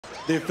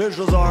The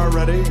officials are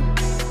ready.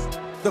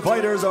 The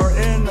fighters are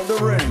in the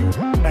ring,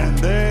 and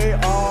they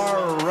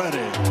are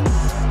ready.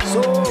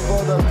 So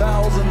for the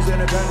thousands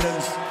in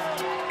attendance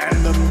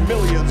and the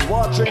millions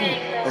watching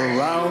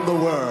around the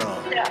world,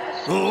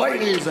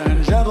 ladies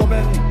and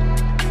gentlemen,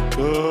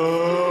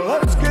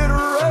 let's get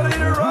ready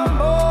to rumble!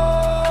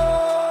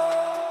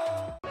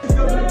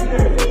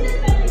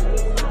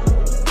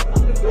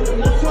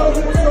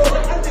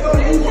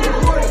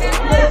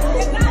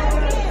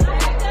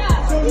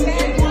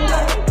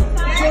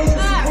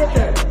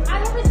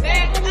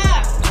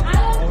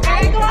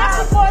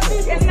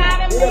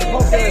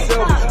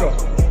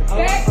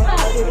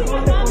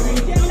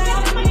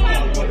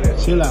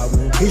 Chill out,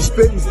 man. He's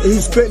spitting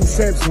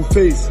Sampson's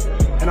face,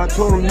 and I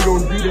told him you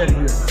don't do that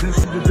here. This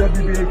is the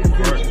WBA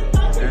convention.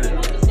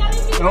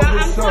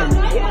 Elvis' son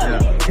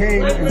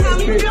came and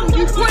spit.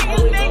 You point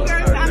your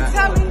fingers, I'm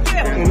telling you.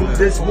 And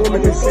this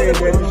woman is saying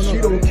that if she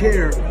don't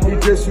care, he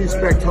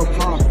disrespect her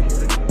father.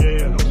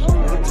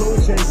 I told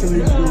Sampson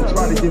he was going to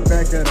try to get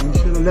back at him. He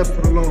should have left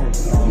it alone.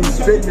 He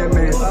spit in that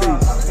man's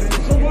face.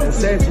 And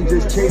Sampson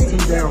just chased him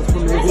down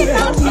from there.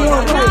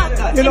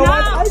 You know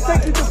what? I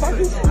take you to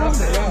fucking school.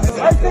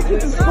 I take you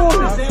to school.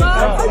 I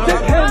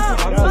take him to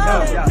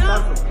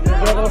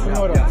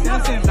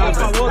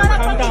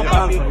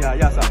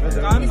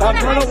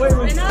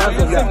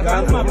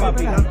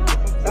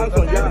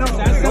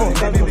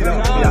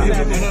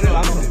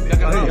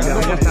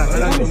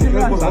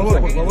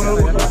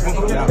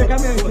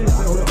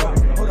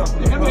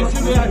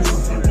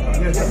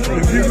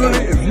If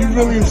you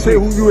really say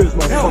who you is,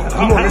 motherfucker,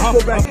 come on, let's go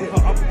back here.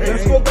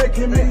 Let's go back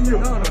here, me and you.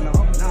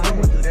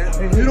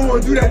 You don't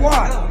want to do that,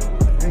 why?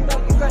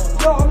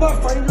 No, I'm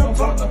not fighting you, I'm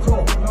talking to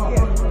him.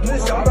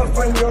 Listen, I'm not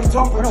fighting you, I'm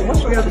talking to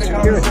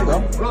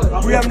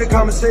you. We having a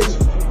conversation.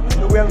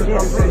 We having a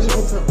conversation.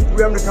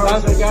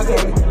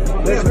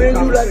 Let's me and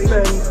you like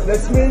men.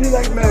 Let's me and you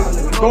like men.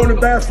 Go in the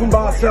bathroom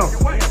by ourselves.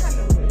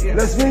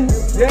 Let's me,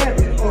 yeah.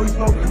 Oh, he's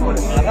not coming.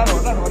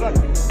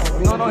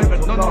 No,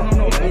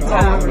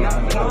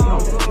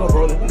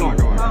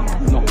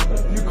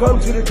 you come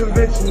to the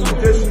convention, you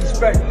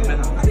disrespect.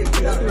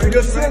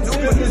 You're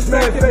sensitive to this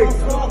man's face.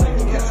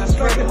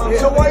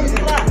 So why you,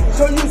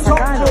 so you talk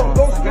to him,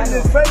 don't spit in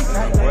his face?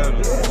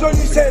 So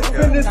you said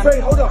spit in his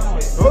face, hold up,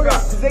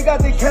 cause they got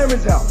their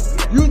cameras out.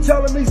 You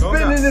telling me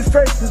spitting in his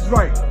face is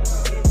right.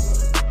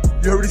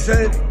 You heard what he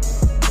said?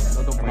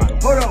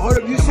 Hold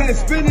up, you said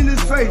spit in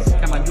his face.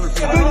 Spit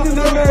in his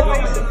face.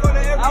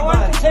 I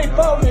want to say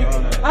public.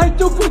 I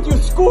took you to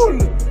school.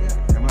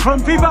 From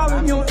Viva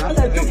Union, and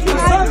I took your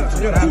son to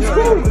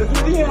school.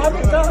 You didn't have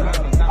it done.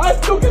 I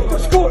took him to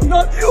school,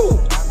 not you.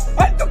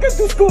 I took him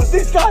to school,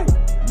 this guy.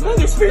 And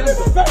he spit in his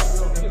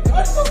face.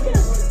 I took him.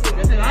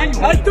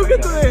 I took him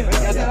to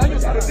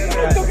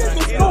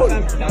school.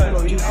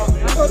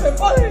 Because the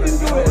father didn't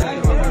do it.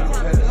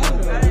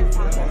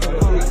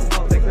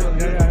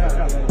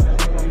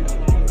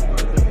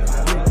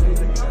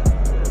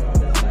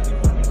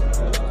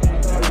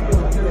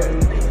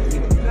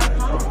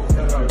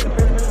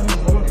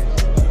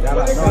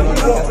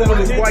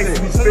 His wife, he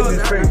spit in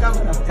his face.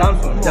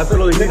 Ya se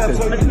lo dijiste.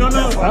 No.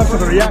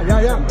 Pero ya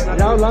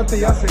hablaste,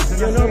 ya sé.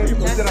 Yo know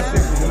people that I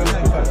say.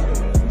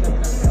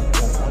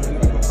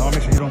 I'll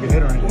make sure you don't get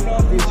hit or anything.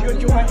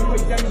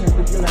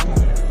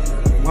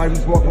 Why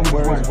he's walking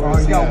where he's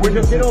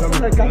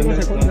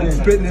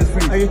spit in his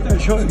face. Ahí está,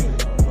 show him.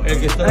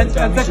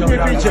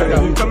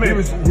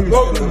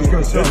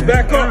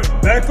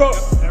 Back up.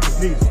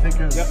 Please, take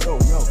care.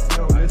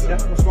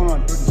 What's going on?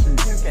 Good to see you.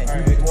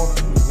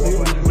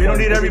 We don't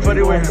need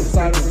everybody with him.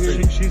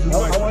 She's his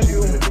wife.